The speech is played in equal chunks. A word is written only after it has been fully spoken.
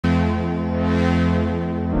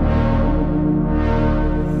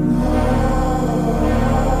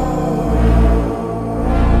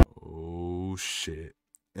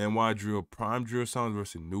NY Drill Prime Drill Songs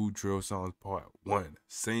versus New Drill Songs Part 1.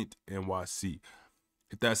 Saint NYC.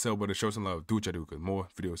 Hit that sub button, show some love. Do what you do, because more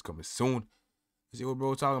videos coming soon. Let's see what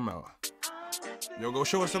bro talking about. Yo, go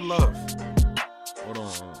show us some love. Hold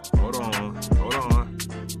on.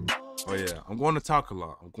 Oh yeah, I'm going to talk a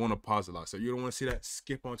lot. I'm going to pause a lot. So you don't want to see that?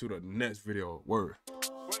 Skip on to the next video. Word.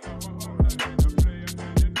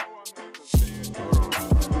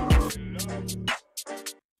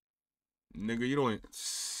 Nigga, you don't.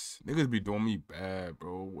 Niggas be doing me bad,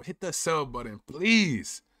 bro. Hit the sub button,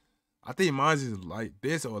 please. I think mine is like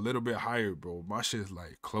this or a little bit higher, bro. My shit is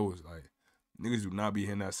like close. Like, niggas do not be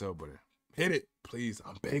hitting that sub button. Hit it, please.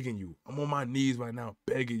 I'm begging you. I'm on my knees right now,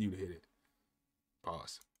 begging you to hit it.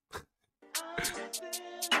 Pause.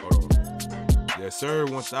 Hold on. Yes, sir.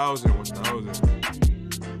 1,000.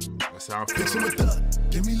 That's how I feel.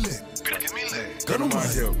 Give me lit. Gun on my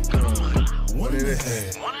hip. One in the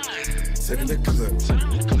head. Set in the clip.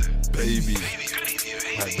 Baby.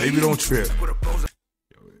 Like, baby, don't trip.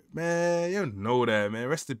 Man, you know that, man.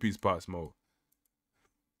 Rest in peace, Pop Smoke.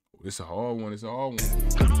 It's a hard one. One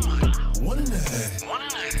in the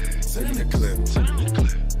head. Set in the clip.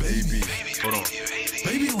 Baby. Hold on.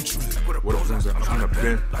 Baby, don't trip. What if I'm trying to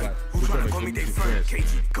bend? Like, who's trying to call me they friend?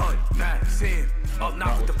 KG cut, mad, sin. Up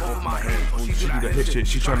now with the ball of my hand. Oh, she do the hit shit.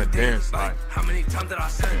 She trying to dance. Like, how many times did I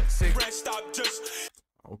say?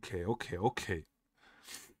 Okay.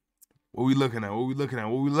 What we looking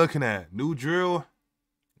at? New Drill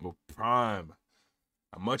or Prime?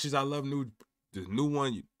 As much as I love the new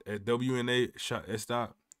one at WNA shot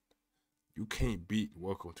stop, you can't beat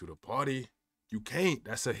Welcome to the Party. You can't.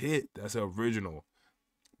 That's a hit. That's an original.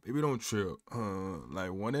 Baby, don't trip.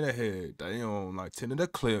 Like, one in the head. Damn. Like, 10 in the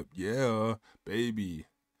clip. Yeah, baby.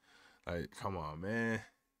 Like, come on, man.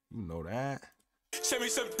 You know that. Send me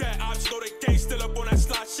some that. I just know the gang still up on that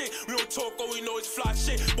slot shit. We don't talk, all we know is fly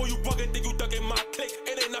shit. Boy, you bugging, think you dug in my click.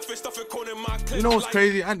 It ain't nothing, stuff in corner in my click. You know what's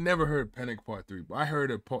crazy? I never heard Panic Part 3, but I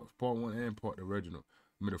heard it part 1 and part the original.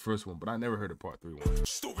 I mean, the first one, but I never heard the part 3 one.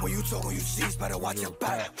 When you talk, when you see, better watch your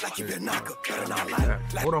back. Like you get knocker, better not lie.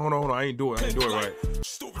 Hold on. I ain't do it right.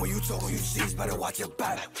 When you talk, when you see, better watch your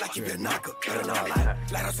back. Like you get knocker, better not lie.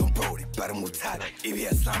 Like us on Brody, better move tight.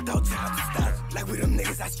 EBS slammed out, time to start. Like we them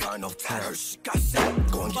niggas that's got no time. Her shit got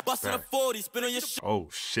set. Going busting a 40, spin on your shit. Oh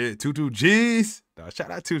shit, 22G's. Nah,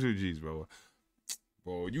 shout out 22G's, bro.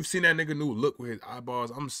 Bro, you seen that nigga new look with his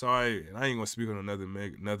eyeballs? I'm sorry, and I ain't gonna speak on another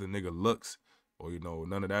nigga looks. Or, you know,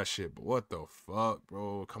 none of that shit. But what the fuck,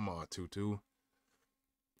 bro? Come on, Tutu.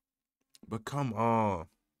 But come on.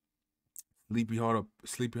 Sleepy Hollow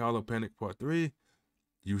Panic Part 3.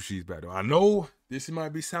 Yushi's battle. I know this might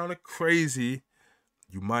be sounding crazy.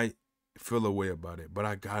 You might feel a way about it. But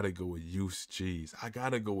I gotta go with Use G's. I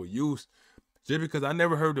gotta go with Use. Just because I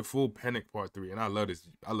never heard the full Panic Part 3. And I love this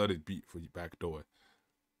beat for you Backdoor.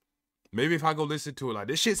 Maybe if I go listen to it, like,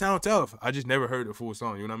 this shit sound tough. I just never heard the full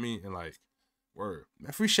song. You know what I mean? And like, word.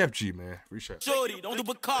 Man, free Chef G, man. Free Chef. Shorty, don't do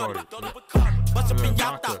Bacardi. Bust up in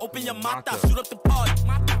Yata, open your mata, shoot up the party.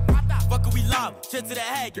 Fuck it, we live. Chest to the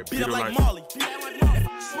head, get beat up like Molly.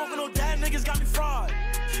 Smoking on dad, niggas got me fried.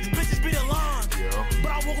 These bitches be the line. Yeah.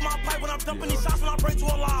 But I walk with my pipe when I'm dumping these shots when I break to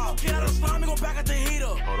a line. Get out of slime and go back at the heater.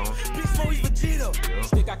 Hold on. Beast mode, he's Vegeta. Yeah.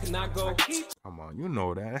 Think I cannot go. Come on, you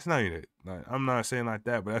know that. That's not even, like, I'm not saying like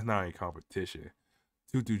that, but that's not in competition.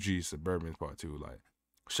 22G Suburban Part 2. Like,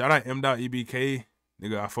 shout out M.EBK.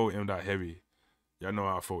 Nigga, I fought M.Heavy. Y'all know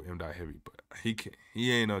I fought M.Heavy, but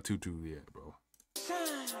he ain't no 22 yet, bro.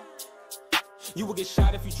 You will get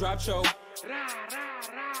shot if you drop choke.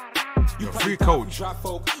 You free coach. Drop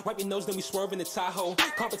folk. Wipe your nose, then we swerve in the Tahoe.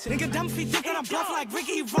 Competition. Nigga, dumb feet thinking I'm bluff like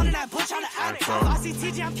Ricky. He running that bush on the attic. I see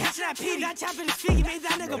TJ, I'm catching that P. That chap in his feet, he made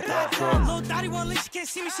that nigga black. Little Dottie won't leave, she can't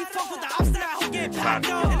see me. She fuck with the ops that I hope get back,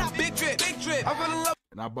 yo. And I big drip. I fell in love.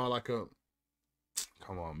 And I bought like a,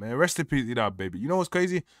 come on, man. Rest in peace, Eat Out Baby. You know what's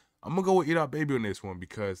crazy? I'm gonna go with Eat Out Baby on this one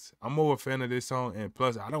because I'm more a fan of this song. And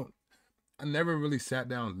plus, I never really sat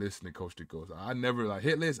down and listened to Coast to Coast. I never, like,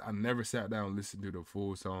 hit list, I never sat down and listened to the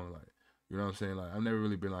full song. Like, you know what I'm saying? Like, I've never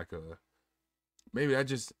really been like a, maybe I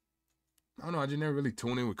don't know, I just never really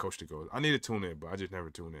tune in with Coast to Coast. I need to tune in, but I just never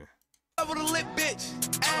tune in. With a lit bitch.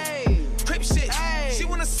 Ayy. Crip shit. Ayy. She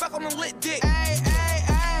wanna suck on a lit dick.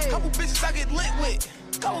 Ayy. Couple bitches I get lit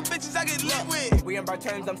with. We in bad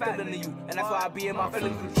terms, I'm still into you. And that's why I be in my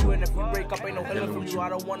feelings with you. And if we break up, ain't no healing from you. I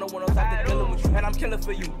don't want no one else after dealing with you. And I'm killing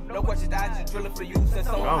for you. No questions, I just drilling for you. Since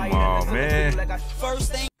Come on, man.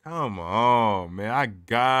 Come on, man. I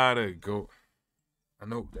gotta go. I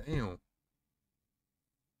know, damn.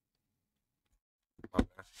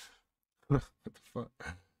 What the fuck?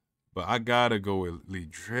 But I gotta go with Lee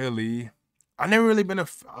Drilly. I never really been I'm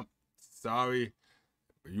sorry,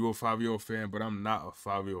 you a Fabio fan, but I'm not a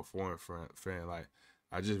Fabio Foreign fan. Like,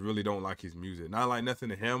 I just really don't like his music. Not like nothing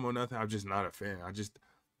to him or nothing. I'm just not a fan.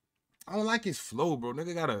 I don't like his flow, bro.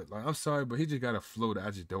 Nigga got a, like, I'm sorry, but he just got a flow that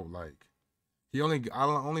I just don't like. I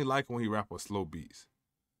only like when he rap on slow beats.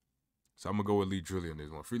 So I'm gonna go with Lee Drilly on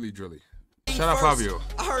this one. Free Lee Drilly. Shout out Fabio.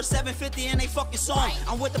 I heard 750 in they fucking song.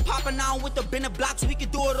 I'm with the popper now, I'm with the Bennett blocks. We can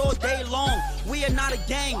do it all day long. We are not a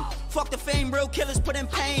gang. Fuck the fame, real killers put in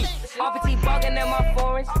pain. RPT bugging in my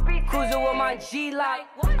foreigns, cruising with my G-Lock.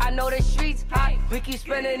 I know the streets hot. We keep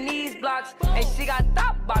spinning these blocks, and she got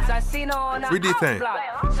top box. I seen her on the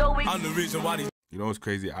block. So I'm the reason why these. You know what's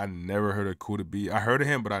crazy? I never heard of Kuda B. I heard of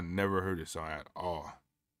him, but I never heard his song at all.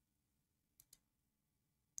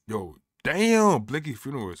 Yo, damn, Blicky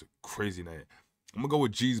Funeral is a crazy name. I'm gonna go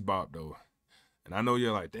with G's Bop though. And I know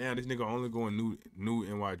you're like, damn, this nigga only going new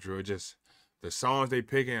NY drill. Just the songs they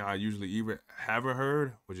picking, I usually either haven't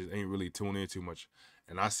heard, or just ain't really tuned in too much.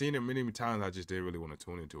 And I seen it many times, I just didn't really want to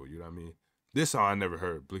tune into it. You know what I mean? This song I never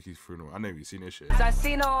heard, Blicky's Funeral. I never even seen this shit. I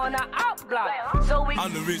seen her on the block. So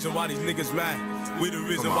I'm the reason why these niggas mad. We the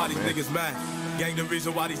reason why these niggas mad. Gang the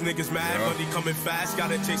reason why these niggas mad. Money coming fast,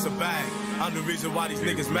 gotta chase a bag. I'm the reason why these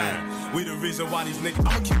niggas mad. We the reason why these niggas.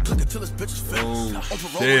 I'ma keep clicking till this bitch is finished. On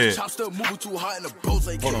parole, the chop still moving too high in the bros.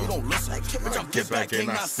 Like, you don't listen. Bitch, I'm get back in,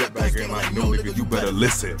 not sit back in. Like, no nigga, you better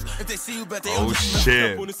listen. If they see you, bet they oh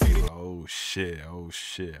shit. Oh shit. Oh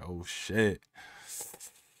shit. Oh shit.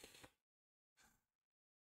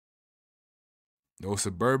 No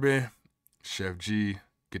Suburban, Chef G,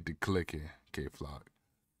 get the clicking, K-Flock.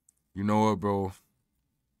 You know what, bro?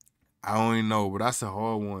 I don't even know, but that's a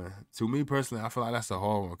hard one. To me personally, I feel like that's a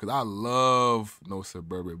hard one because I love No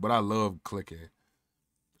Suburban, but I love clicking.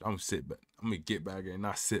 I'm gonna get back in,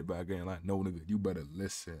 not sit back in. Like, no nigga, you better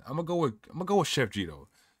listen. I'm gonna go with Chef G though.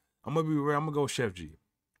 I'm gonna be real. I'm gonna go with Chef G.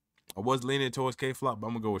 I was leaning towards K-Flock, but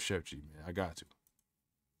I'm gonna go with Chef G, man. I got to.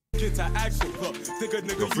 Get to action, look. Think a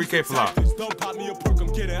nigga free K-Flock. Don't pop me a perk, I'm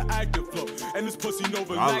getting active, flow. And this pussy no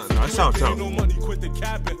relax. No, sound tough. No money, quit the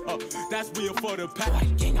cabin, that's real for the pack.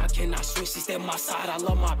 Gang, I cannot switch. She stay on my side. I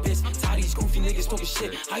love my bitch. Tired of these goofy niggas talking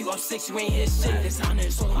shit. How you up 6? You ain't hit shit. This honor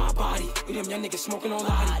is on my body. With them young niggas smoking on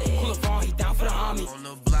Lottie. Pull up on, he down for the homie. On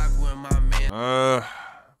the block with my man.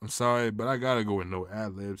 I'm sorry, but I gotta go with no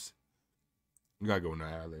ad-libs. You gotta go with no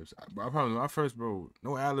ad-libs. I probably my first, bro,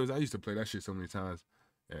 no ad-libs. I used to play that shit so many times.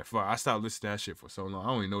 Yeah, fuck, I stopped listening to that shit for so long. I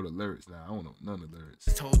don't even know the lyrics now. I don't know none of the lyrics.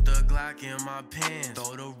 Told the Glock in my pants.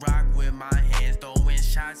 Throw the rock with my hands. Throwing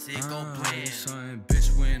shots, it go plan. Son,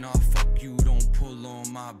 bitch, when I fuck you, don't pull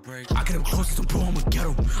on my brakes. I get him close to bro, I'ma get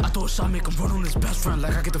him. I throw a shot, make him run on his best friend.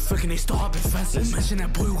 Like I get the flick and they start up in fences. Don't mention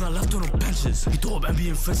that boy who got left on the benches. He throw up MB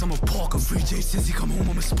and flicks, I'ma park him. Free J since he come home,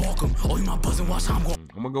 I'ma spark him. Oh, you my buzzing, watch how I'm going.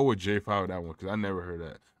 I'm gonna go with J5 that one, because I never heard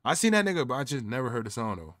that. I seen that nigga, but I just never heard the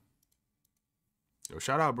song, though. Yo,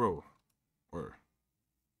 shout out, bro. Word.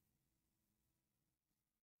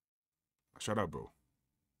 Shout out, bro.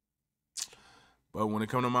 But when it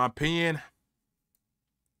comes to my opinion,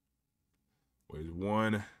 was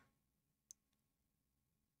 1,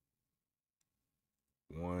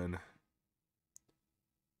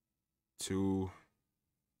 2,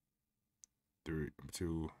 3,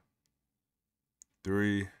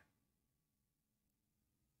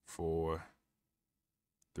 4,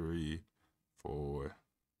 3, 4.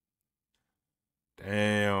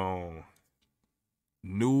 Damn.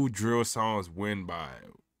 New drill songs win by.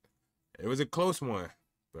 It was a close one,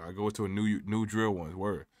 but I go to a new drill ones.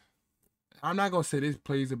 Word. I'm not gonna say this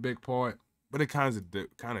plays a big part, but it kind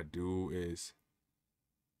of do is.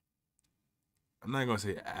 I'm not gonna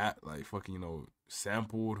say like fucking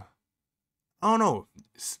sampled. I don't know,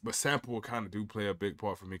 but sample kind of do play a big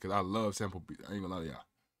part for me because I love sample beats. I ain't gonna lie to y'all.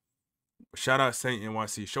 Shout out Saint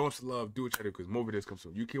NYC. Show us some love. Do what you do because more videos come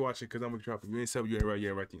soon. You keep watching because I'm going to drop it. You ain't sub, you ain't right, you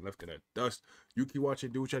ain't right thing left in that dust. You keep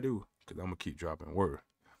watching. Do what you do because I'm going to keep dropping. Word.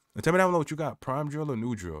 And tell me down below what you got. Prime drill or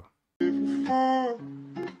new drill? What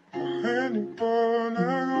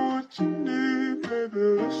you need, baby,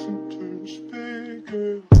 listen to